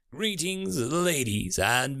Greetings, ladies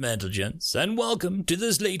and gentlemen, and welcome to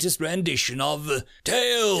this latest rendition of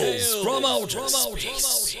Tales from Outer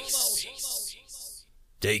Space.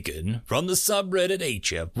 Taken from the subreddit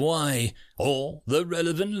HFY. All the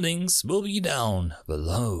relevant links will be down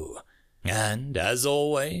below. And as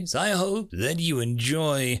always, I hope that you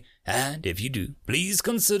enjoy, and if you do, please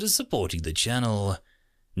consider supporting the channel.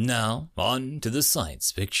 Now, on to the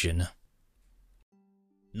science fiction.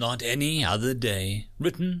 Not Any Other Day,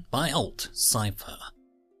 written by Alt Cypher.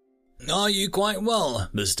 Are you quite well,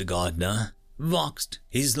 Mr. Gardner? Voxed,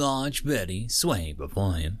 his large belly swaying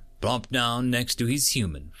before him, plopped down next to his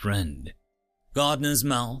human friend. Gardner's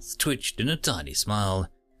mouth twitched in a tiny smile.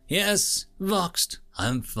 Yes, Voxed,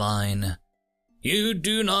 I'm fine. You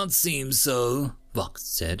do not seem so,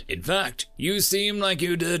 Voxed said. In fact, you seem like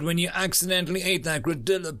you did when you accidentally ate that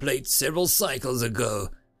gradilla plate several cycles ago.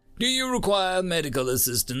 Do you require medical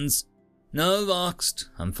assistance? No, Voxed,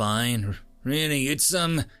 I'm fine. Really, it's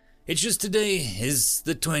just today is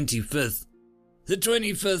the 25th. The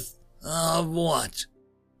 25th of what?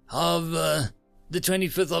 Of, the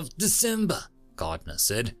 25th of December, Gardner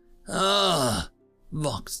said. Ah,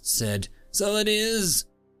 Voxed said, so it is.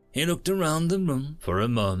 He looked around the room for a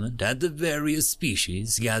moment at the various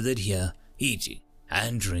species gathered here, eating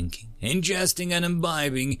and drinking, ingesting and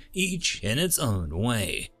imbibing, each in its own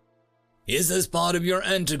way. Is this part of your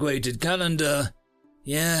antiquated calendar?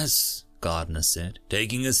 Yes, Gardner said,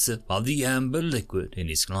 taking a sip of the amber liquid in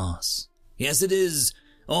his glass. Yes, it is,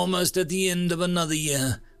 almost at the end of another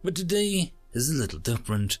year, but today is a little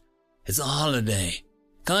different. It's a holiday,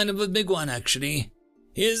 kind of a big one actually.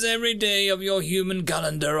 Is every day of your human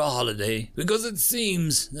calendar a holiday? Because it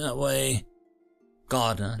seems that way.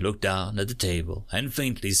 Gardner looked down at the table and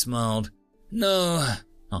faintly smiled. No,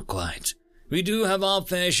 not quite. We do have our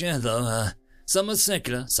fair share, though. Some are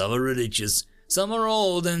secular, some are religious, some are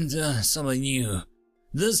old, and some are new.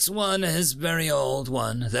 This one is a very old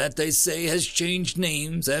one that they say has changed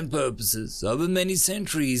names and purposes over many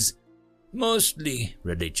centuries. Mostly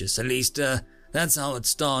religious, at least that's how it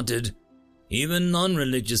started. Even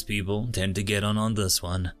non-religious people tend to get on this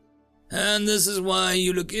one. And this is why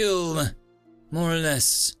you look ill, more or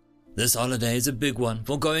less. This holiday is a big one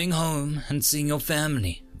for going home and seeing your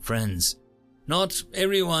family and friends. Not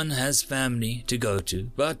everyone has family to go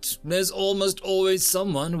to, but there's almost always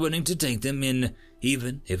someone willing to take them in,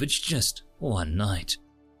 even if it's just one night.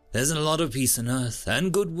 There's a lot of peace on earth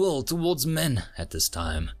and goodwill towards men at this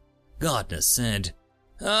time, Gardner said.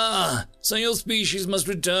 Ah, so your species must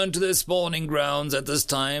return to their spawning grounds at this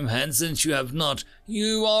time, and since you have not,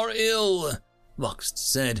 you are ill, Voxed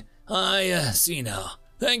said. I see now.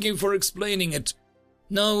 Thank you for explaining it.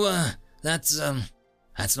 No, that's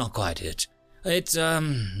not quite it.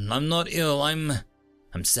 I'm not ill, I'm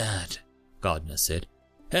sad, Gardner said.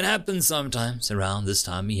 It happens sometimes around this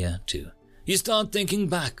time of year, too. You start thinking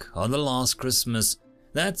back on the last Christmas.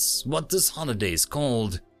 That's what this holiday is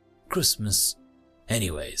called, Christmas.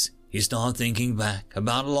 Anyways, you start thinking back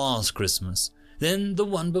about last Christmas, then the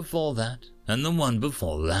one before that, and the one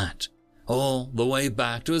before that, all the way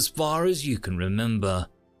back to as far as you can remember.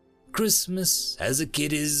 Christmas as a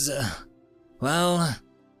kid is,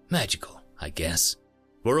 magical. I guess.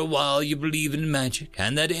 For a while you believe in magic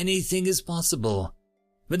and that anything is possible.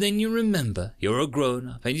 But then you remember you're a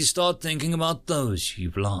grown-up and you start thinking about those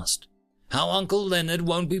you've lost. How Uncle Leonard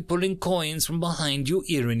won't be pulling coins from behind your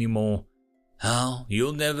ear anymore. How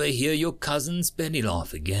you'll never hear your cousin's belly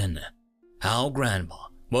laugh again. How Grandma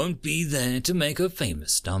won't be there to make her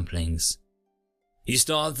famous dumplings. You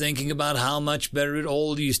start thinking about how much better it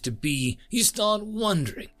all used to be. You start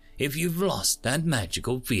wondering if you've lost that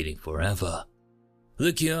magical feeling forever.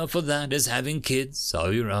 The cure for that is having kids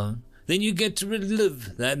of your own. Then you get to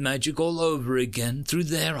relive that magic all over again through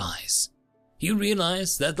their eyes. You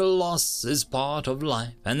realize that the loss is part of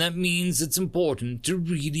life, and that means it's important to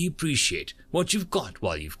really appreciate what you've got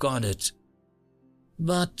while you've got it.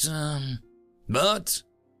 But I'm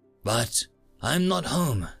not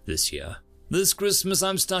home this year. This Christmas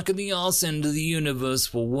I'm stuck at the arse end of the universe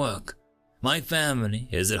for work. My family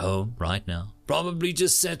is at home right now, probably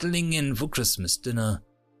just settling in for Christmas dinner.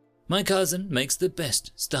 My cousin makes the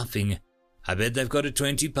best stuffing. I bet they've got a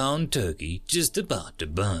 20-pound turkey just about to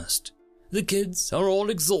burst. The kids are all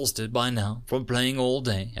exhausted by now from playing all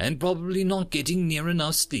day and probably not getting near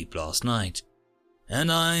enough sleep last night.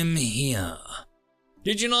 And I'm here.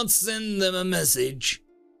 Did you not send them a message?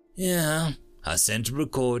 Yeah, I sent a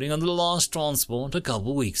recording on the last transport a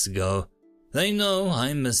couple weeks ago. They know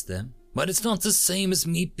I miss them. But it's not the same as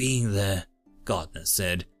me being there, Gardner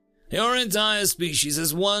said. Your entire species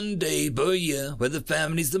has one day per year where the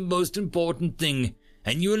family's the most important thing,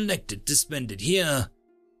 and you elected to spend it here."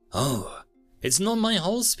 "Oh, it's not my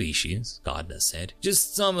whole species," Gardner said.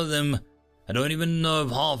 "Just some of them. I don't even know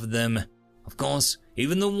of half of them. Of course,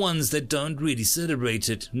 even the ones that don't really celebrate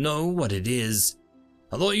it know what it is."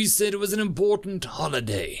 "I thought you said it was an important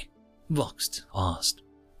holiday," Vox asked.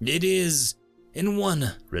 "It is, in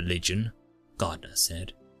one religion," Gardner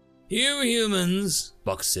said. "You humans,"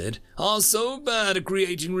 Vox said, "are so bad at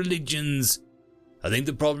creating religions." "I think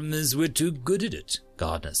the problem is we're too good at it,"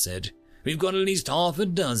 Gardner said. "We've got at least half a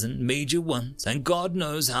dozen major ones, and God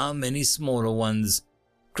knows how many smaller ones.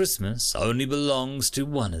 Christmas only belongs to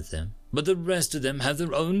one of them, but the rest of them have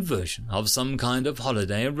their own version of some kind of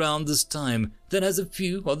holiday around this time that has a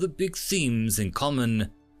few of the big themes in common: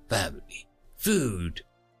 family, food,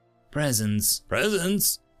 presents."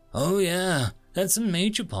 "Presents? Oh yeah, that's a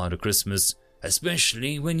major part of Christmas,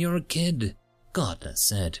 especially when you're a kid," Gardner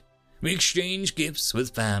said. "We exchange gifts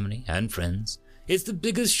with family and friends. It's the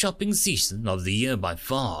biggest shopping season of the year by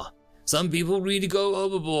far. Some people really go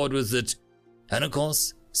overboard with it. And of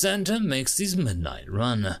course, Santa makes his midnight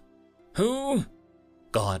run." "Who?"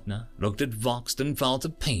 Gardner looked at Vox and felt a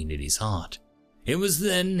pain in his heart. It was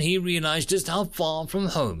then he realized just how far from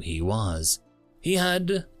home he was. He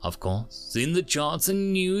had, of course, seen the charts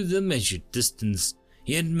and knew the measured distance.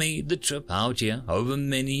 He had made the trip out here over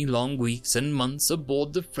many long weeks and months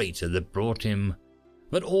aboard the freighter that brought him.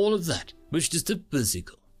 But all of that was just a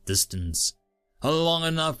physical distance. A long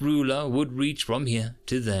enough ruler would reach from here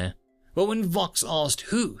to there. But when Vox asked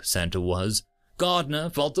who Santa was, Gardner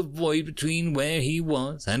felt the void between where he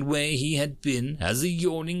was and where he had been as a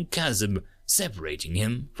yawning chasm separating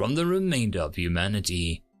him from the remainder of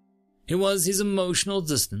humanity. It was his emotional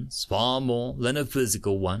distance, far more than a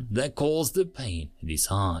physical one, that caused the pain in his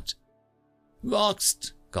heart.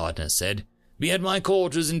 "Vox," Gardner said, "be at my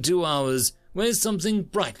quarters in 2 hours. Wear something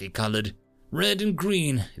brightly colored. Red and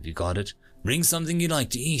green, if you got it. Bring something you like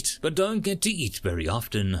to eat, but don't get to eat very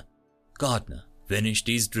often." Gardner finished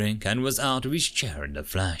his drink and was out of his chair in a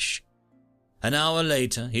flash. An hour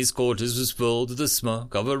later, his quarters was filled with the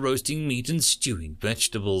smoke of a roasting meat and stewing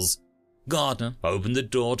vegetables. Gardner opened the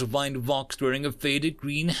door to find Vox wearing a faded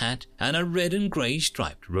green hat and a red and grey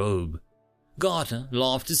striped robe. Gardner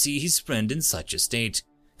laughed to see his friend in such a state.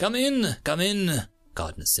 Come in, Gardner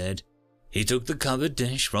said. He took the covered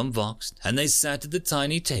dish from Vox, and they sat at the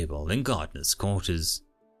tiny table in Gardner's quarters.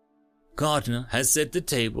 Gardner had set the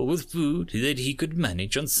table with food that he could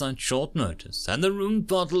manage on such short notice, and the room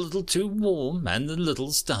felt a little too warm and a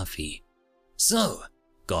little stuffy. "So,"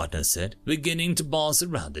 Gardner said, beginning to pass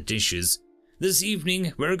around the dishes, "this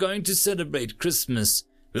evening we're going to celebrate Christmas.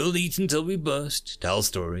 We'll eat until we burst, tell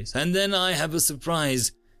stories, and then I have a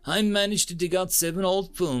surprise. I managed to dig out 7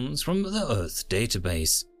 old films from the Earth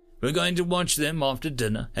database. We're going to watch them after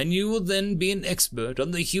dinner, and you will then be an expert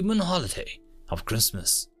on the human holiday of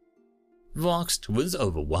Christmas." Vox was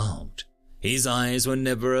overwhelmed. His eyes were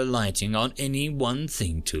never alighting on any one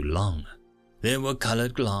thing too long. There were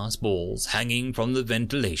colored glass balls hanging from the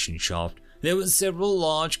ventilation shaft. There were several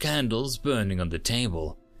large candles burning on the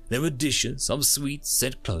table. There were dishes of sweets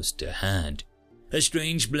set close to hand. A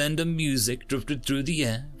strange blend of music drifted through the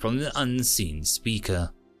air from the unseen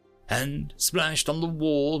speaker. And splashed on the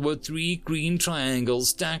wall were 3 green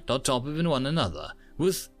triangles stacked on top of one another,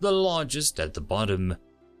 with the largest at the bottom.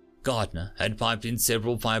 Gardner had piped in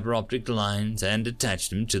several fiber optic lines and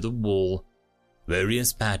attached them to the wall.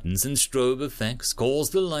 Various patterns and strobe effects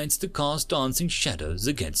caused the lights to cast dancing shadows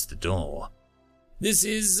against the door. "This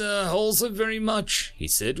is also very much," he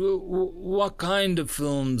said. "What kind of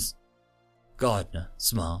films?" Gardner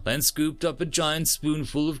smiled and scooped up a giant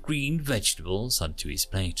spoonful of green vegetables onto his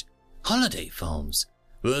plate. "Holiday films.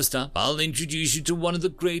 First up, I'll introduce you to one of the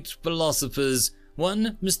great philosophers,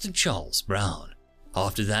 one Mr. Charles Brown.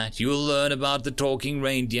 After that, you will learn about the talking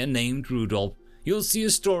reindeer named Rudolph. You'll see a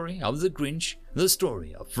story of the Grinch, the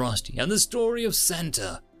story of Frosty, and the story of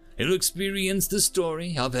Santa. You'll experience the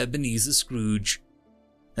story of Ebenezer Scrooge."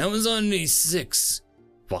 "That was only 6,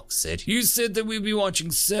 Vox said. "You said that we'd be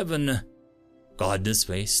watching 7. Gardner's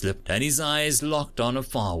face slipped and his eyes locked on a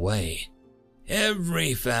far away.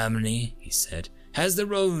 "Every family," he said, "has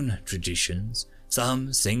their own traditions.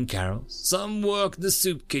 Some sing carols, some work the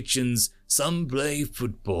soup kitchens, some play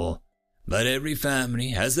football. But every family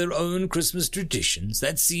has their own Christmas traditions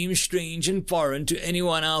that seem strange and foreign to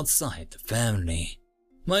anyone outside the family.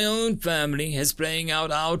 My own family is playing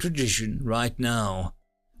out our tradition right now.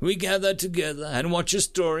 We gather together and watch a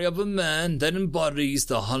story of a man that embodies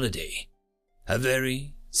the holiday. A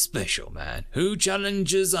very special man who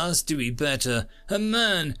challenges us to be better, a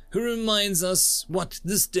man who reminds us what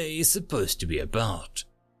this day is supposed to be about.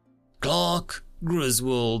 Clark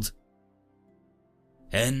Griswold.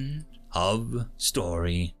 End of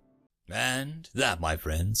story. And that, my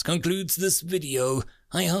friends, concludes this video.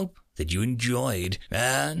 I hope that you enjoyed,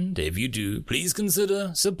 and if you do, please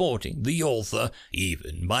consider supporting the author,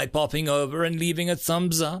 even by popping over and leaving a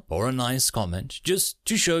thumbs up or a nice comment, just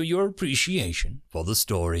to show your appreciation for the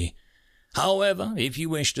story. However, if you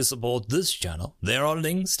wish to support this channel, there are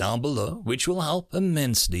links down below which will help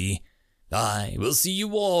immensely. I will see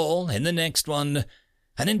you all in the next one,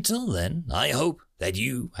 and until then, I hope that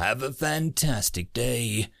you have a fantastic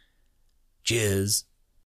day. Cheers.